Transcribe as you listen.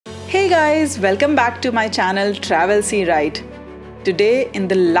Hey guys, welcome back to my channel Travel See Right. Today, in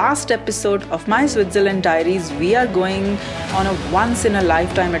the last episode of my Switzerland diaries, we are going on a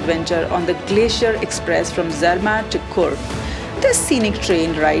once-in-a-lifetime adventure on the Glacier Express from Zermatt to Chur. This scenic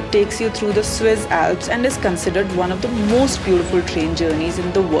train ride takes you through the Swiss Alps and is considered one of the most beautiful train journeys in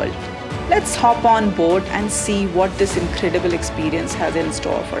the world. Let's hop on board and see what this incredible experience has in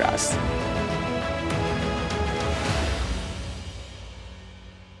store for us.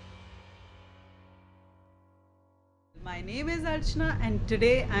 My name is Archana and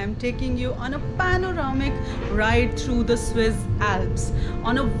today I am taking you on a panoramic ride through the Swiss Alps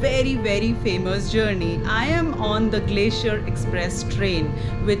on a very famous journey. I am on the Glacier Express train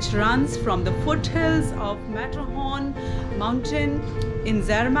which runs from the foothills of Matterhorn mountain in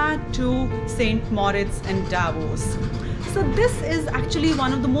Zermatt to St. Moritz and Davos. So this is actually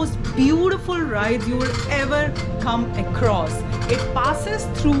one of the most beautiful rides you will ever come across. It passes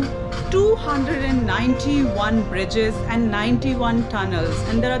through 291 bridges and 91 tunnels,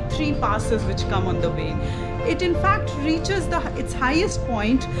 and there are 3 passes which come on the way. It in fact reaches its highest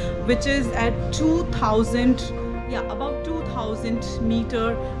point, which is at about 2000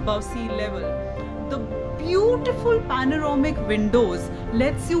 meter above sea level. The beautiful panoramic windows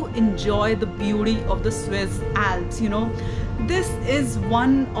lets you enjoy the beauty of the Swiss Alps. This is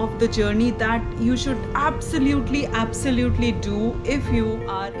one of the journey that you should absolutely do if you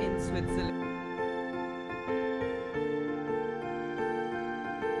are in Switzerland.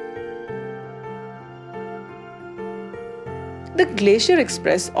 The Glacier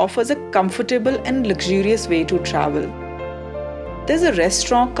Express offers a comfortable and luxurious way to travel. There's a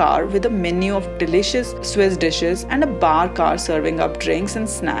restaurant car with a menu of delicious Swiss dishes and a bar car serving up drinks and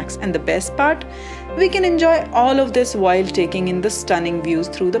snacks. And the best part, we can enjoy all of this while taking in the stunning views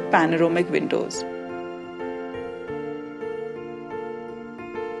through the panoramic windows.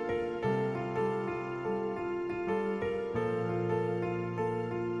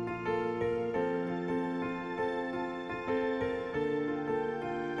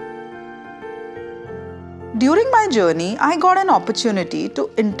 During my journey, I got an opportunity to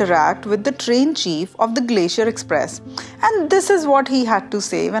interact with the train chief of the Glacier Express. And this is what he had to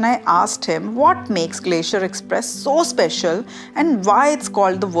say when I asked him what makes Glacier Express so special and why it's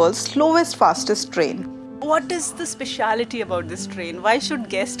called the world's slowest, fastest train. What is the speciality about this train? Why should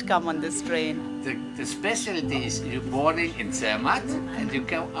guests come on this train? The specialty is you're boarding in Zermatt and you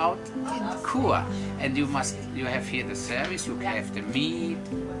go out in Chur, and you have here the service. You have the meal,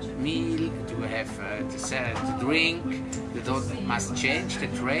 you have the drink. You must change the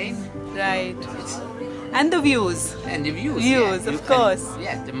train. Right. And the views. And the views. Views, yeah. Of course.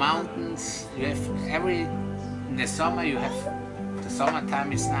 The mountains. You have in the summer you have.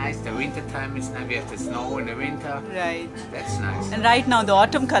 Summertime is nice, the winter time is nice, we have the snow in the winter. Right. That's nice. And right now the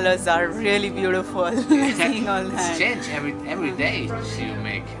autumn colors are really beautiful. Seeing all that. It's change every day, so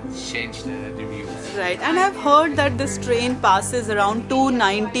you change the views. Right, and I've heard that this train passes around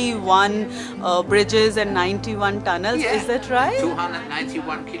 291 bridges and 91 tunnels. Yeah. Is that right?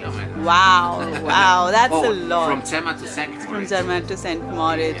 291 kilometers. Wow, that's a lot. From Zermatt to St. Moritz. From Zermatt to St.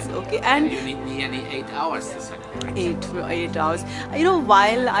 Moritz. Yeah. Okay, and you need nearly 8 hours to St. Moritz. 8 hours.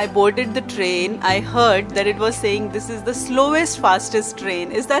 While I boarded the train, I heard that it was saying this is the slowest, fastest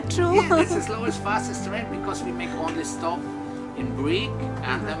train. Is that true? Yeah, it's the slowest, fastest train because we make only stop in Brieg,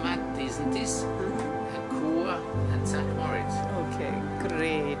 Andermatt, Disentis, Chur and St. Moritz. Okay,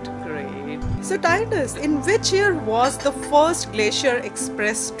 great. So Titus, in which year was the first Glacier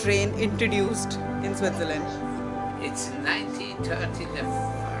Express train introduced in Switzerland? It's 1930, the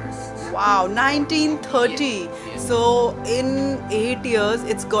first. Wow, 1930. Yeah. So in 8 years,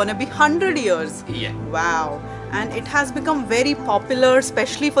 it's gonna be 100 years. Yeah. Wow. And it has become very popular,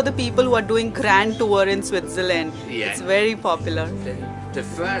 especially for the people who are doing grand tour in Switzerland. Yeah. It's very popular. The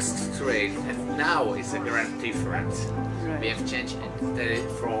first train and now is a grand difference. Right. We have changed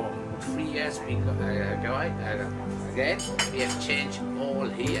from 3 years ago again. We have changed all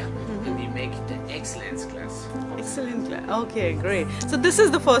here and we make the excellence class. Excellent class. Okay, great. So this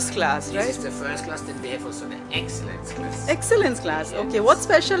is the first class, right? This is the first class, then we have also the excellence class. Excellence class. Okay, what's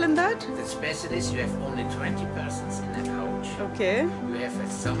special in that? The special is you have only 20 persons in the coach. Okay. You have a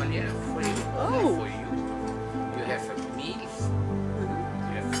sommelier for you. Oh. You have a meal.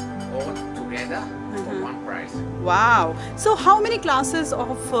 You have all together for one price. Wow. So how many classes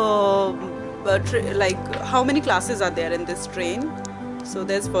of how many classes are there in this train? So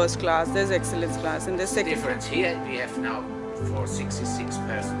there's first class, there's excellence class, and there's second. Difference here we have now for 66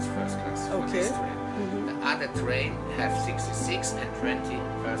 persons first class for Okay. this train. The other train have 66 and 20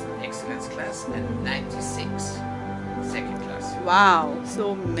 person excellence class and 96 second class. Wow,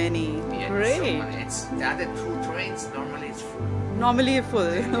 so many. Yeah, Great. so many. It's the other two trains, normally it's full. Normally full.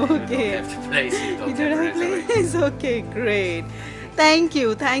 Okay. You don't have the place, you You don't don't have have reservation. place. Okay, great. Thank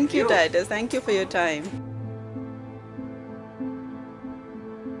you, Titus. Thank you for your time.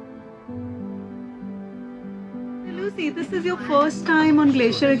 Lucy, this is your first time on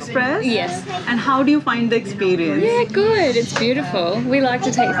Glacier Express? Yes. And how do you find the experience? Yeah, good. It's beautiful. We like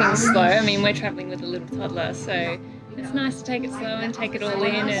to take things slow. I mean, we're travelling with a little toddler, so it's nice to take it slow and take it all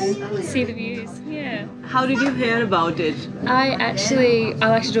in and see the views. Yeah. How did you hear about it? I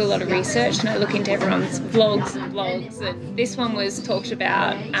like to do a lot of research and I look into everyone's vlogs and blogs. And this one was talked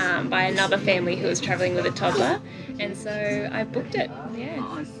about by another family who was travelling with a toddler, and so I booked it. Yeah.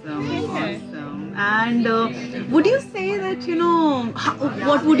 Awesome. And would you say that,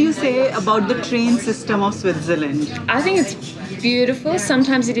 what would you say about the train system of Switzerland? I think it's beautiful.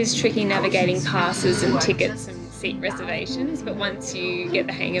 Sometimes it is tricky navigating passes and tickets and seat reservations, but once you get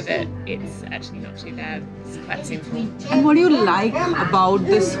the hang of it, it's actually not too bad. It's quite simple. And what do you like about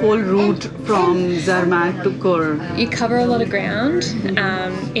this whole route from Zermatt to Chur? You cover a lot of ground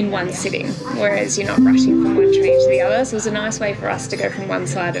in one sitting, whereas you're not rushing from one train to the other. So it was a nice way for us to go from one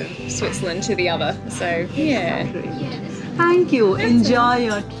side of Switzerland to the other. So yeah. Great. Thank you. Enjoy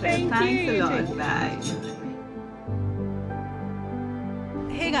your trip. Thanks a lot. Bye.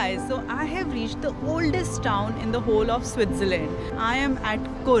 Hey guys, so I have reached the oldest town in the whole of Switzerland. I am at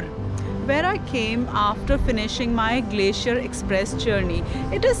Chur, where I came after finishing my Glacier Express journey.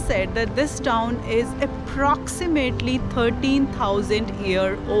 It is said that this town is approximately 13,000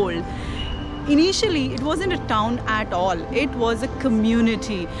 years old. Initially, it wasn't a town at all. It was a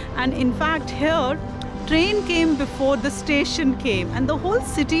community, and in fact here, train came before the station came, and the whole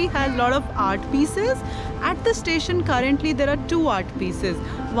city has a lot of art pieces. At the station currently there are two art pieces.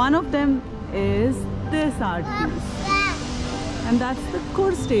 One of them is this art piece, and that's the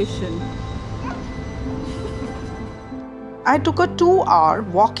Chur station. I took a 2-hour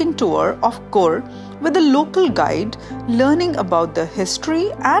walking tour of Chur with a local guide, learning about the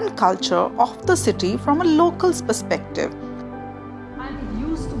history and culture of the city from a local's perspective. It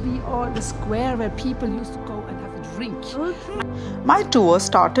used to be all the square where people used to go and have a drink. Okay. My tour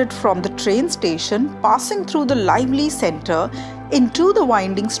started from the train station, passing through the lively center into the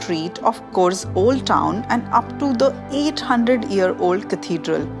winding street of Chur's old town and up to the 800-year-old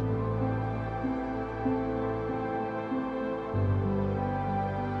cathedral.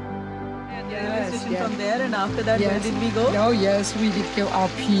 From there, and after that, where did we go? Oh yes, we did go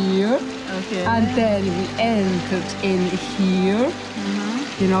up here. Okay. And then we entered in here.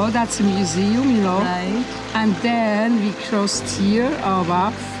 You know, that's a museum, Right. And then we crossed here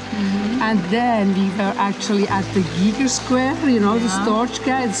above. And then we were actually at the Giger Square, the storage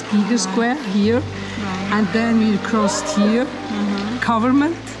guy, it's Giger Square here. Right. And then we crossed here,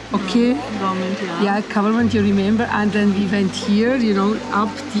 government, okay? Government, Yeah, government, you remember. And then we went here, up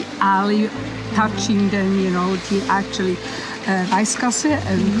the alley, touching then, the actually Reichskasse,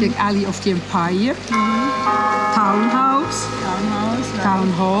 the alley of the Empire, townhouse, Townhouse, town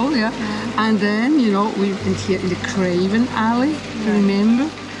hall, yeah. And then, we went here in the Craven Alley, you remember?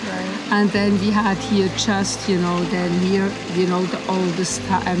 Right. And then we had here just, then here, the oldest,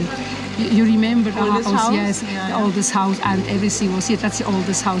 you remember the Oldest house? Yes, Yeah, the yeah. oldest house, and everything was here. That's the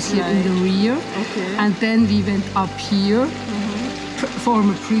oldest house here in the rear. Okay. And then we went up here,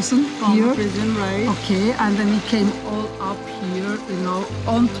 former prison here. Prison, right? Okay, and then we came all up here,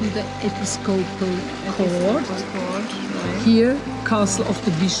 onto the Episcopal Court. Right. Here, Castle of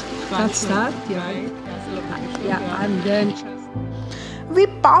the Bishop. That's that, Right. Yeah, and then We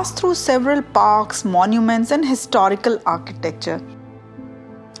passed through several parks, monuments, and historical architecture.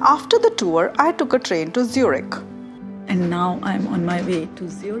 After the tour, I took a train to Zurich. And now I'm on my way to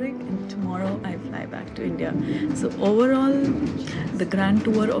Zurich, and tomorrow I fly back to India. So overall, the grand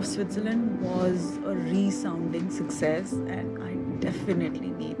tour of Switzerland was a resounding success, and I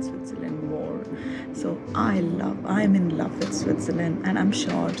definitely need Switzerland more. So I'm in love with Switzerland, and I'm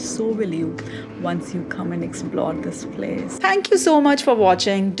sure so will you once you come and explore this place. Thank you so much for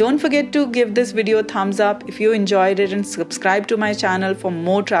watching. Don't forget to give this video a thumbs up if you enjoyed it, and subscribe to my channel for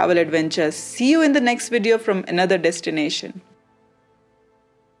more travel adventures. See you in the next video from another destination.